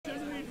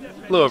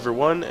Hello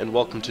everyone and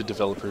welcome to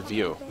Developer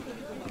View.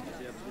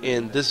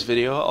 In this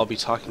video I'll be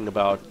talking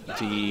about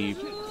the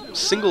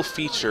single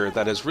feature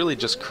that has really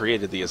just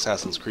created the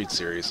Assassin's Creed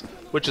series,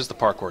 which is the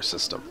parkour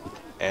system,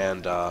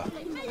 and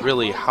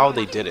really how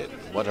they did it,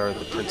 what are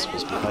the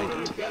principles behind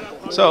it.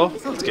 So,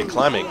 let's get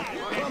climbing.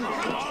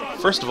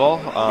 First of all,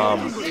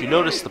 if you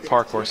notice the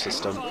parkour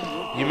system,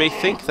 you may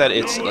think that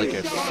it's like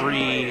a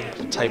free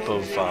type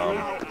of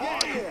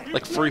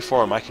like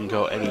freeform, I can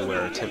go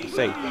anywhere type of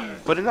thing.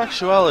 But in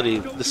actuality,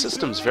 the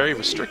system's very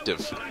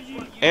restrictive.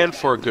 And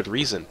for a good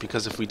reason,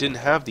 because if we didn't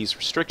have these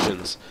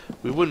restrictions,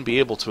 we wouldn't be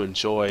able to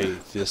enjoy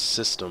this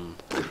system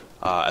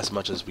as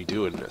much as we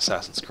do in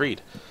Assassin's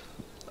Creed.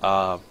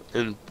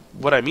 And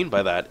what I mean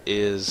by that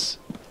is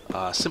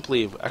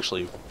simply,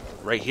 actually,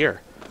 right here.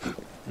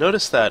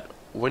 Notice that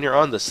when you're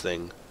on this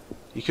thing,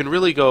 you can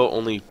really go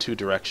only two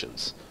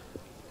directions,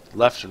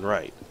 left and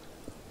right.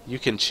 You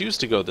can choose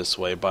to go this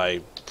way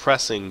by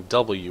pressing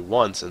W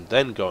once and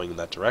then going in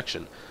that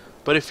direction,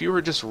 but if you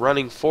were just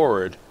running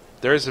forward,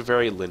 there is a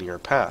very linear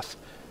path,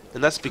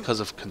 and that's because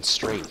of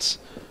constraints.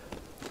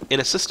 In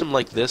a system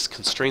like this,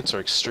 constraints are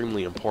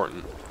extremely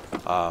important.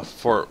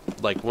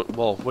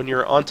 When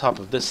you're on top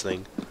of this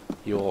thing,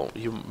 you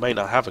might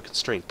not have a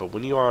constraint, but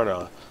when you are on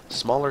a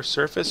smaller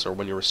surface, or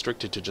when you're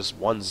restricted to just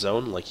one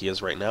zone like he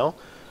is right now,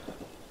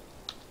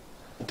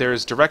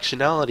 there's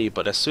directionality,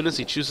 but as soon as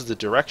he chooses the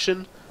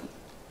direction,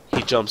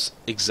 he jumps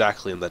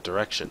exactly in that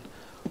direction.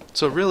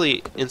 So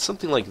really, in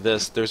something like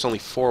this, there's only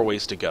four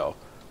ways to go.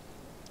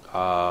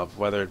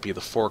 Whether it be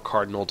the four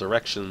cardinal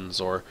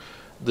directions, or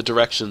the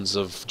directions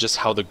of just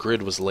how the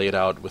grid was laid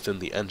out within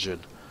the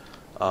engine.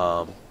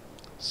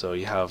 So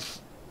you have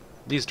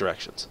these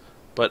directions.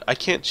 But I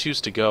can't choose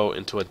to go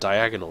into a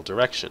diagonal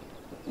direction.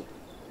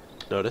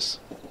 Notice?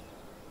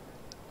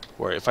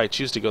 Where if I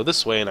choose to go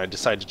this way and I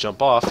decide to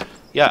jump off,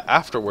 yeah,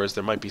 afterwards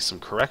there might be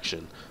some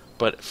correction.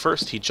 But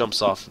first he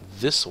jumps off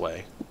this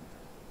way,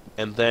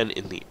 and then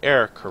in the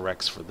air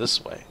corrects for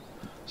this way.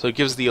 So it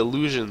gives the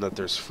illusion that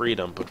there's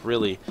freedom, but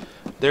really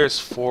there's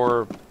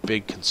four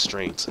big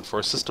constraints. And for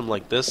a system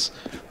like this,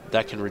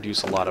 that can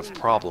reduce a lot of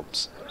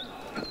problems.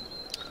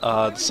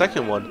 The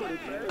second one,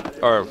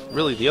 or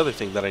really the other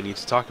thing that I need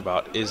to talk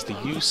about, is the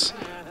use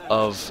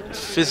of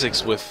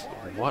physics with...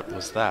 what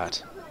was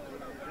that?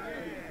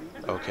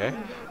 Okay.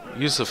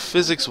 Use of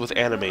physics with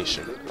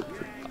animation.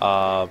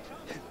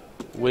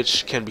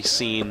 Which can be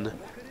seen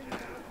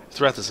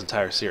throughout this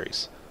entire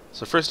series.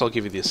 So first I'll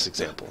give you this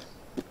example.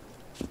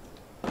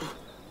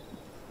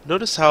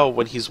 Notice how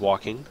when he's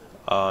walking,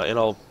 and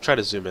I'll try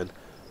to zoom in,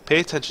 pay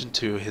attention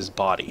to his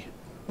body.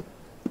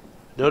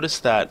 Notice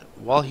that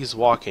while he's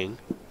walking,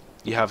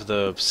 you have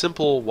the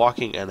simple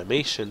walking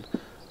animation,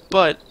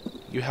 but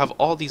you have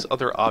all these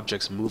other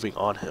objects moving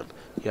on him.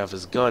 You have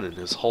his gun and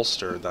his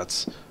holster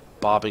that's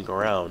bobbing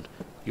around.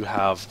 You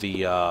have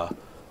the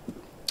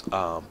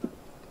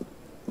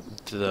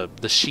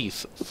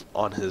sheath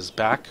on his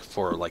back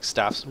for like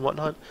staffs and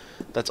whatnot,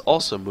 that's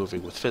also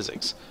moving with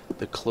physics.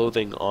 The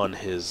clothing on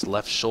his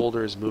left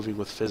shoulder is moving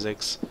with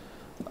physics.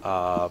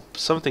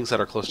 Some things that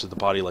are close to the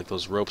body, like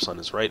those ropes on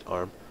his right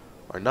arm,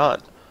 are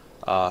not.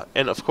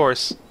 And of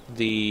course,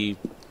 the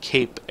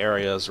cape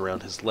areas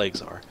around his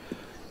legs are.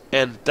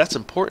 And that's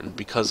important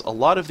because a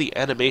lot of the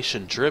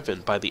animation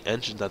driven by the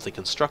engine that they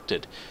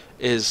constructed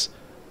is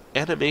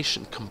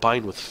animation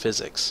combined with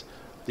physics.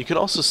 You can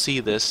also see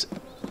this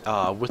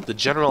with the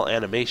general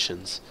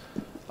animations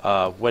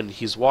when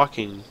he's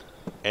walking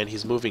and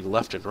he's moving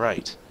left and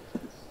right.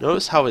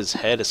 Notice how his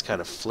head is kind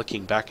of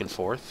flicking back and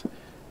forth,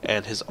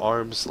 and his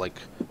arms,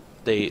 like,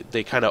 they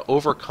kind of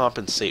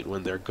overcompensate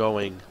when they're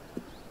going,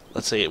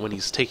 let's say when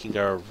he's taking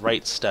a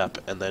right step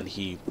and then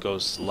he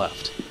goes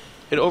left.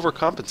 It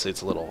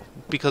overcompensates a little,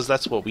 because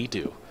that's what we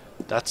do.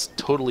 That's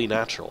totally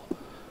natural.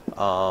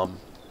 And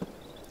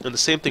the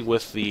same thing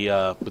with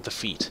the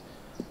feet.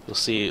 You'll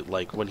see,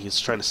 like, when he's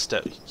trying to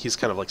step, he's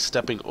kind of like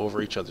stepping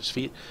over each other's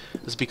feet.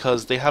 It's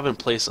because they have in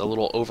place a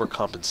little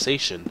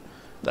overcompensation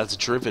that's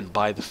driven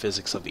by the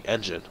physics of the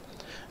engine.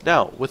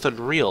 Now, with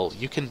Unreal,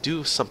 you can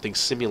do something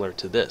similar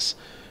to this,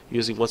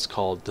 using what's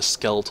called the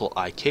skeletal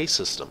IK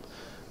system.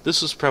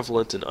 This was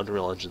prevalent in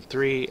Unreal Engine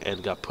 3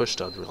 and got pushed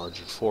to Unreal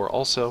Engine 4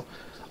 also,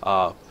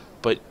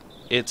 but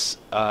it's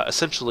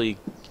essentially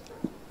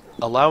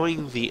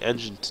allowing the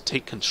engine to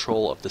take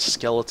control of the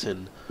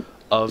skeleton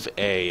of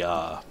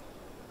a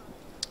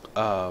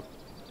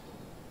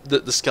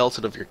the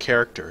skeleton of your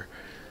character,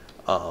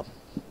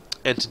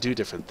 and to do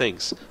different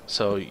things.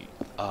 So,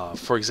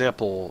 for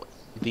example,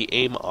 the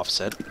aim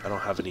offset, I don't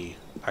have any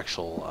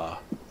actual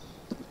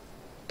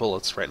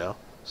bullets right now,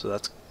 so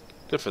that's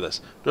good for this.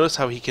 Notice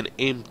how he can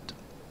aim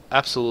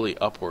absolutely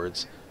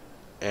upwards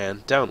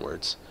and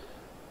downwards.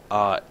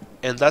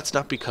 And that's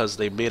not because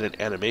they made an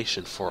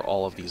animation for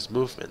all of these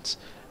movements.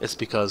 It's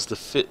because the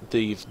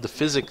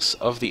physics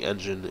of the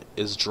engine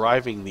is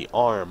driving the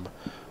arm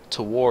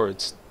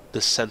towards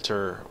the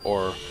center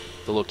or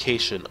the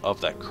location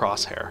of that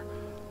crosshair.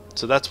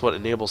 So that's what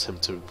enables him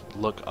to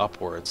look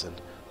upwards,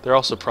 and they're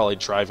also probably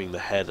driving the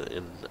head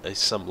in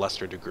some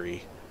lesser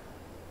degree.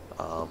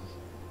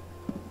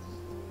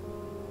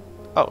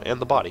 Oh,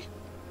 and the body.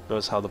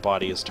 Notice how the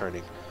body is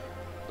turning.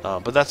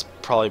 But that's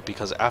probably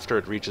because after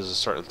it reaches a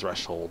certain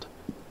threshold,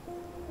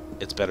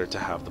 it's better to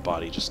have the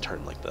body just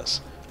turn like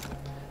this.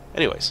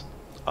 Anyways,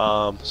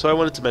 so I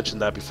wanted to mention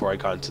that before I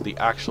got into the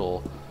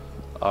actual,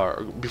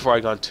 before I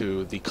got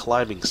into the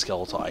climbing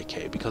skeletal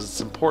IK, because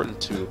it's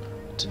important to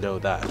know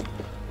that.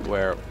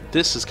 Where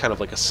this is kind of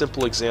like a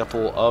simple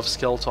example of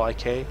skeletal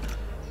IK,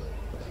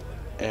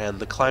 and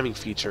the climbing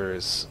feature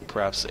is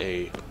perhaps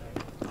a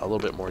little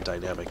bit more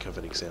dynamic of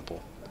an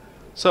example.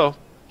 So,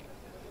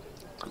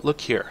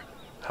 look here,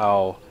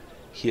 how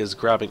he is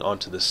grabbing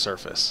onto this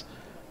surface.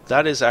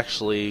 That is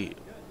actually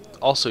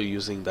also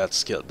using that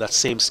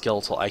same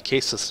skeletal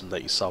IK system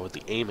that you saw with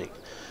the aiming.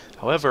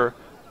 However,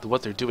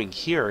 what they're doing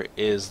here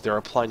is they're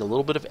applying a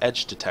little bit of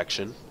edge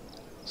detection,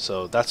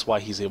 so that's why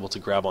he's able to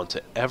grab onto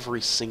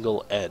every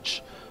single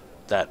edge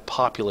that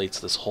populates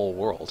this whole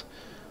world.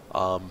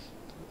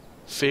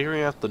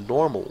 Figuring out the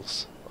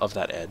normals of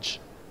that edge,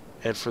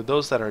 and for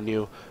those that are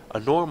new, a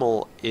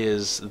normal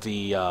is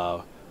the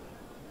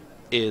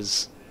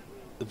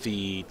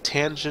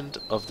tangent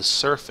of the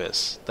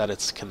surface that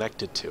it's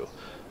connected to.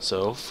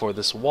 So for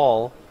this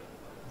wall,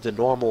 the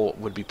normal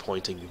would be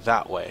pointing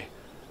that way,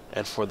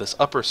 and for this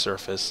upper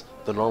surface,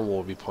 the normal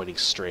will be pointing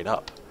straight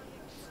up,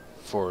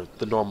 for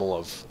the normal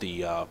of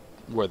the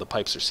where the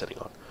pipes are sitting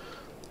on.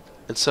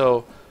 And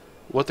so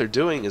what they're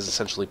doing is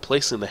essentially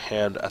placing the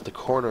hand at the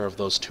corner of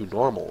those two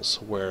normals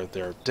where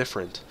they're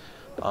different,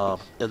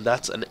 and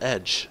that's an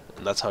edge,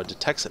 and that's how it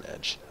detects an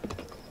edge.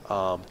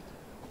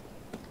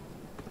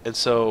 And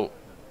so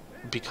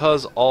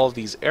because all of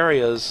these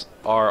areas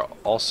are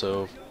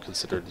also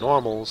considered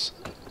normals,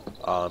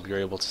 you're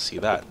able to see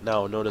that.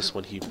 Now notice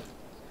when he,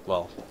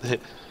 well,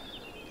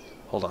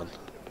 hold on,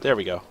 there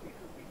we go.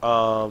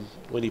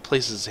 When he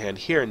places his hand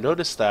here,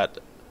 notice that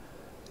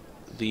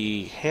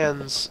the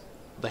hand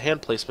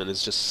placement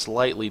is just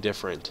slightly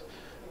different,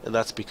 and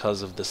that's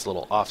because of this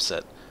little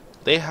offset.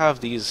 They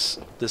have this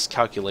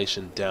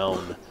calculation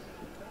down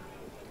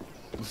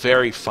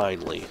very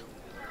finely,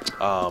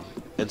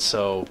 and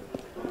so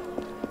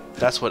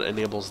that's what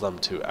enables them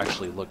to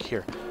actually look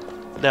here.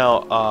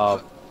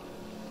 Now,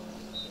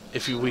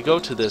 if we go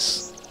to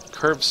this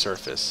curved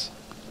surface,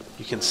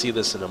 you can see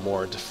this in a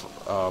more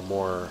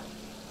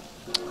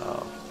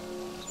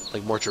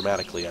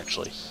dramatically,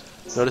 actually.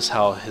 Notice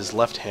how his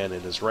left hand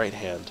and his right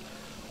hand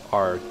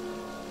are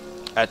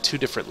at two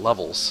different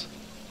levels,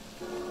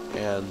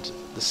 and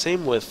the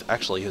same with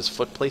actually his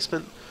foot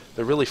placement.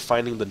 They're really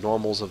finding the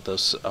normals of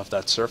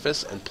that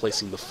surface and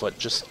placing the foot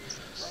just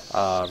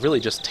really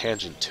just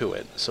tangent to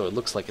it, so it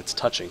looks like it's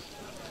touching,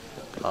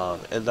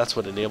 and that's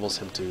what enables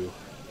him to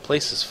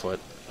place his foot.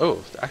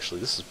 Oh,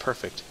 actually, this is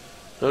perfect.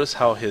 Notice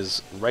how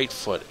his right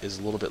foot is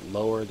a little bit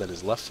lower than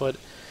his left foot,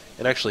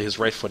 and actually his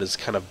right foot is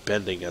kind of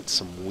bending at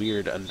some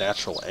weird,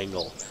 unnatural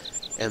angle,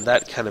 and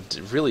that kind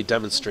of really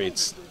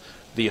demonstrates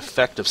the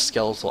effect of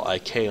skeletal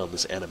IK on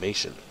this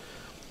animation.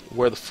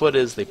 Where the foot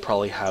is, they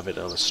probably have it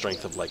on a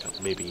strength of like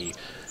maybe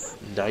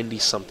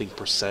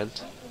 90-something%.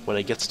 When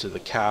it gets to the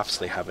calves,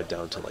 they have it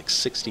down to like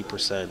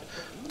 60%.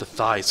 The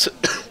thighs,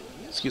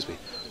 excuse me,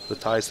 the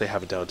thighs, they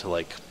have it down to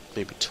like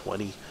maybe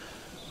 20%.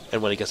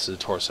 And when it gets to the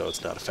torso,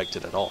 it's not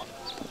affected at all.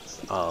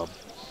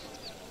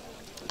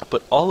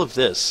 But all of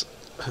this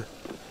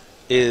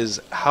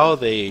is how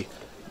they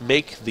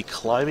make the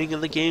climbing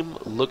in the game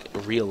look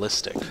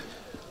realistic.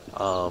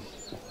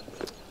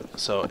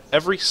 So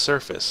every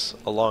surface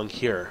along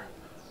here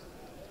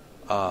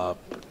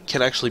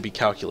can actually be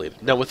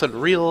calculated. Now with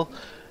Unreal,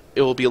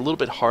 it will be a little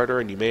bit harder,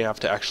 and you may have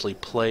to actually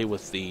play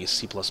with the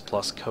C++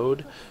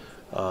 code.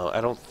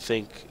 I don't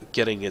think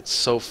getting it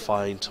so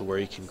fine to where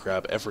you can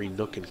grab every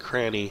nook and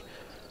cranny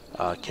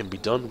can be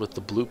done with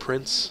the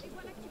blueprints.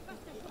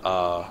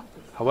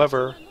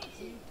 However,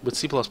 with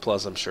C++,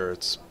 I'm sure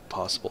it's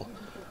possible.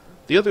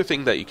 The other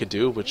thing that you could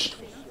do, which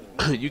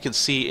you can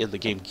see in the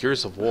game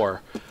Gears of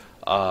War,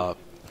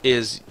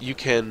 is you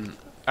can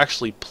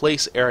actually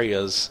place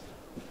areas,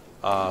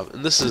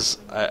 and this is,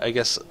 I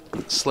guess,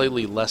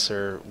 slightly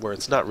lesser, where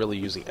it's not really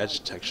using edge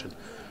detection,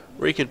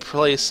 where you can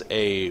place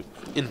a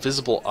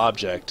invisible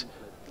object,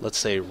 let's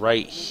say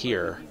right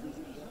here,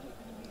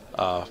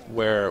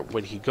 where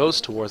when he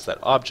goes towards that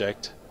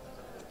object,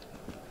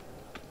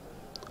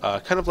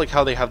 kind of like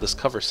how they have this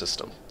cover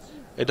system.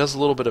 It does a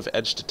little bit of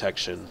edge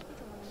detection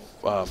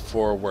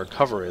for where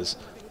cover is,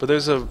 but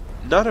there's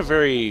not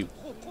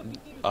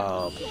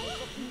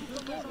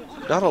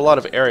a lot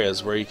of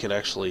areas where you can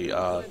actually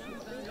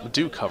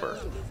do cover.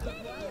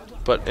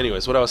 But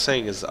anyways, what I was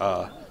saying is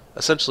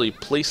essentially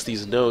place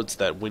these nodes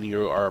that when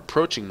you are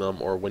approaching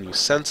them or when you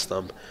sense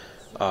them,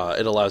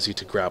 it allows you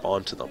to grab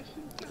onto them.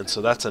 And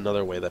so that's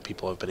another way that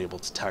people have been able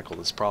to tackle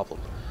this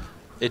problem.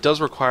 It does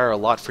require a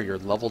lot for your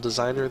level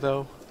designer,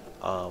 though,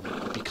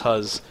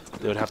 because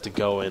they would have to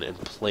go in and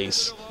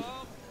place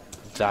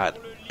that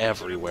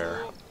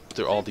everywhere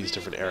through all these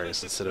different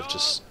areas instead of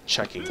just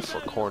checking for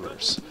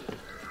corners.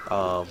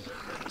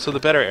 So the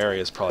better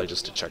area is probably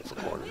just to check for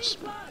corners.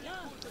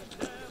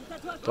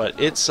 But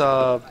it's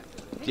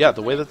yeah,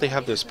 the way that they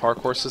have this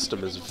parkour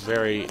system is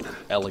very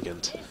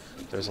elegant.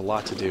 There's a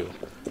lot to do.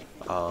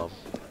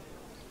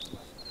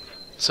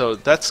 So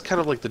that's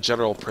kind of like the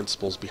general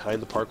principles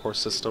behind the parkour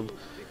system.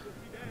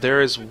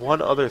 There is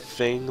one other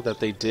thing that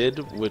they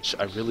did which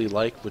I really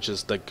like, which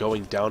is the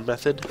going down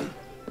method.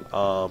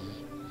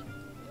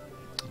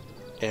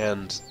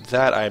 And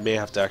that I may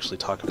have to actually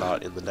talk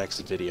about in the next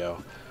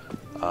video.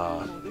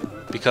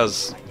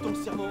 Because,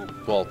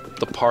 well,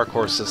 the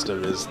parkour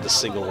system is the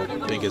single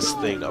biggest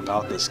thing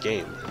about this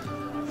game.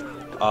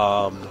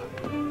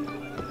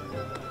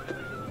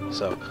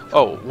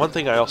 One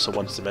thing I also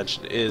wanted to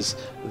mention is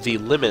the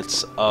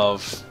limits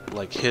of,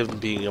 like, him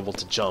being able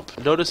to jump.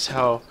 Notice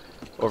how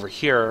over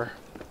here,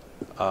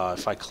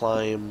 if I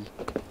climb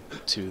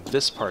to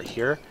this part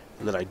here,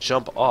 and then I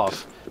jump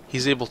off,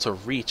 he's able to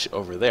reach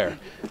over there.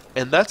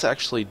 And that's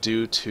actually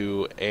due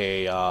to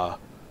a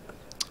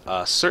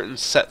certain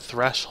set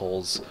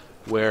thresholds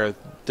where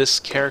this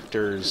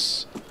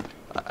character's,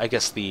 I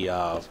guess the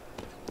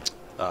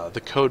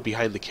code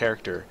behind the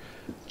character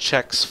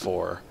checks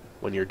for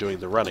when you're doing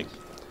the running.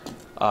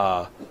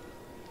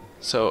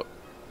 So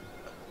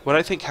what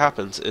I think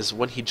happens is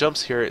when he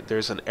jumps here,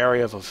 there's an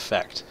area of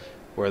effect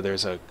where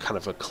there's a kind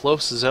of a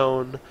close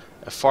zone,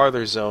 a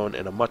farther zone,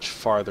 and a much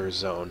farther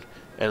zone.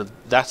 And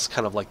that's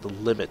kind of like the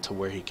limit to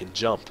where he can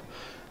jump.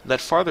 And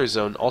that farther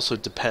zone also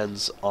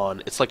depends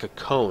on, it's like a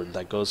cone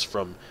that goes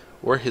from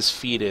where his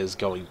feet is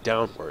going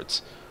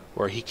downwards,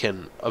 where he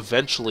can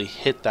eventually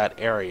hit that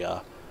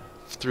area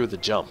through the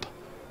jump.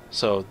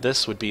 So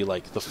this would be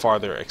like the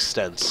farther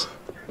extents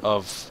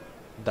of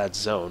that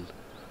zone,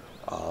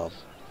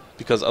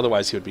 because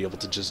otherwise he would be able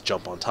to just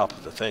jump on top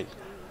of the thing.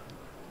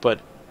 But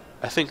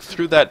I think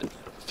through that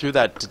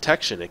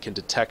detection, it can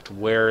detect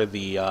where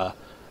the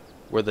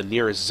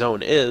nearest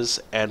zone is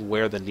and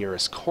where the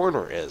nearest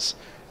corner is,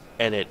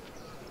 and it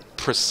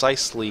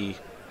precisely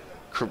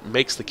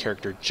makes the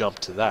character jump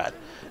to that.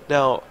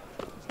 Now,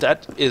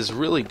 that is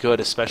really good,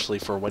 especially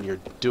for when you're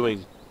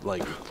doing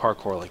like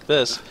parkour like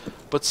this,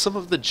 but some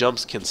of the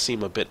jumps can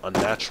seem a bit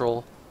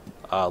unnatural.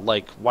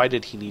 Like, why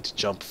did he need to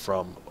jump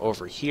from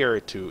over here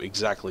to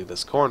exactly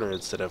this corner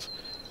instead of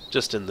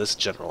just in this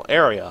general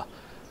area?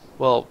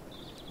 Well,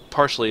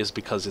 partially is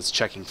because it's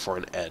checking for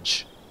an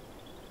edge,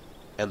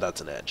 and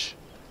that's an edge.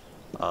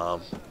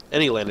 And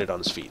he landed on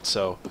his feet,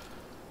 so...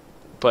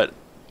 But,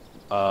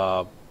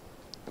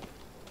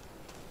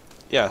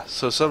 yeah,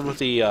 so some of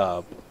the,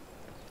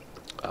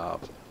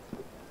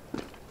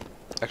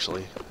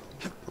 actually,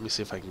 let me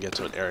see if I can get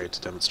to an area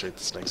to demonstrate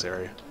this next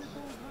area.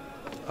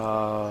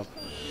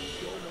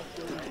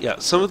 Yeah,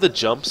 some of the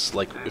jumps,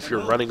 like if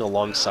you're running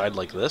alongside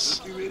like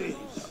this,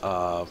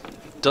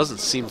 doesn't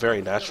seem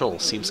very natural.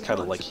 It seems kind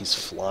of like he's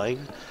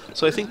flying.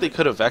 So I think they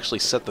could have actually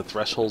set the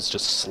thresholds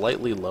just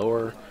slightly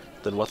lower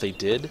than what they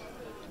did.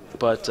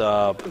 But,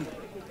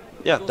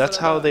 yeah, that's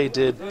how they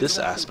did this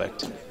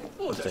aspect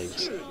of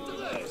things.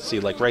 See,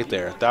 like right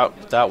there,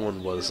 that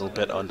one was a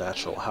bit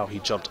unnatural, how he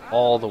jumped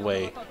all the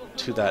way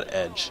to that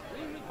edge.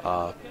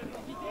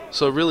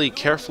 So really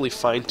carefully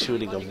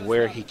fine-tuning of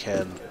where he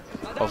can,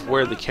 of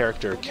where the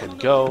character can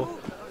go.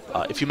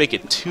 If you make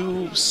it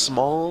too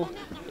small,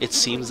 it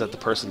seems that the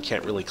person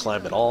can't really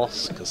climb at all,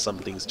 because some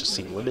things just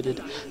seem limited.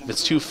 If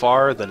it's too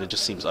far, then it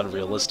just seems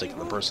unrealistic, and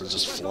the person's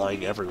just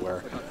flying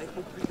everywhere.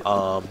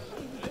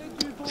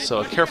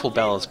 So a careful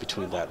balance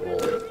between that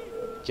will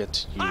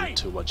get you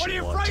to what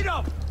you want.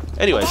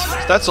 Anyways,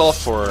 that's all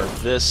for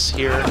this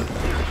here.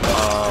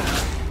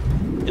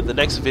 In the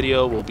next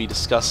video, we'll be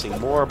discussing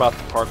more about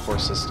the parkour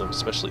system,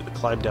 especially the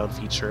climb down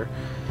feature.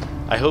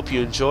 I hope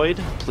you enjoyed.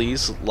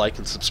 Please like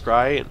and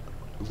subscribe.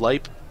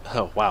 Like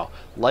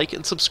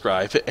and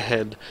subscribe,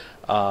 and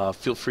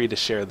feel free to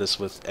share this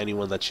with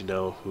anyone that you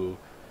know who,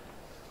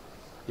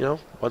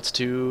 wants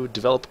to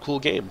develop a cool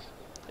game.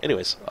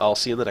 Anyways, I'll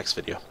see you in the next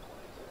video.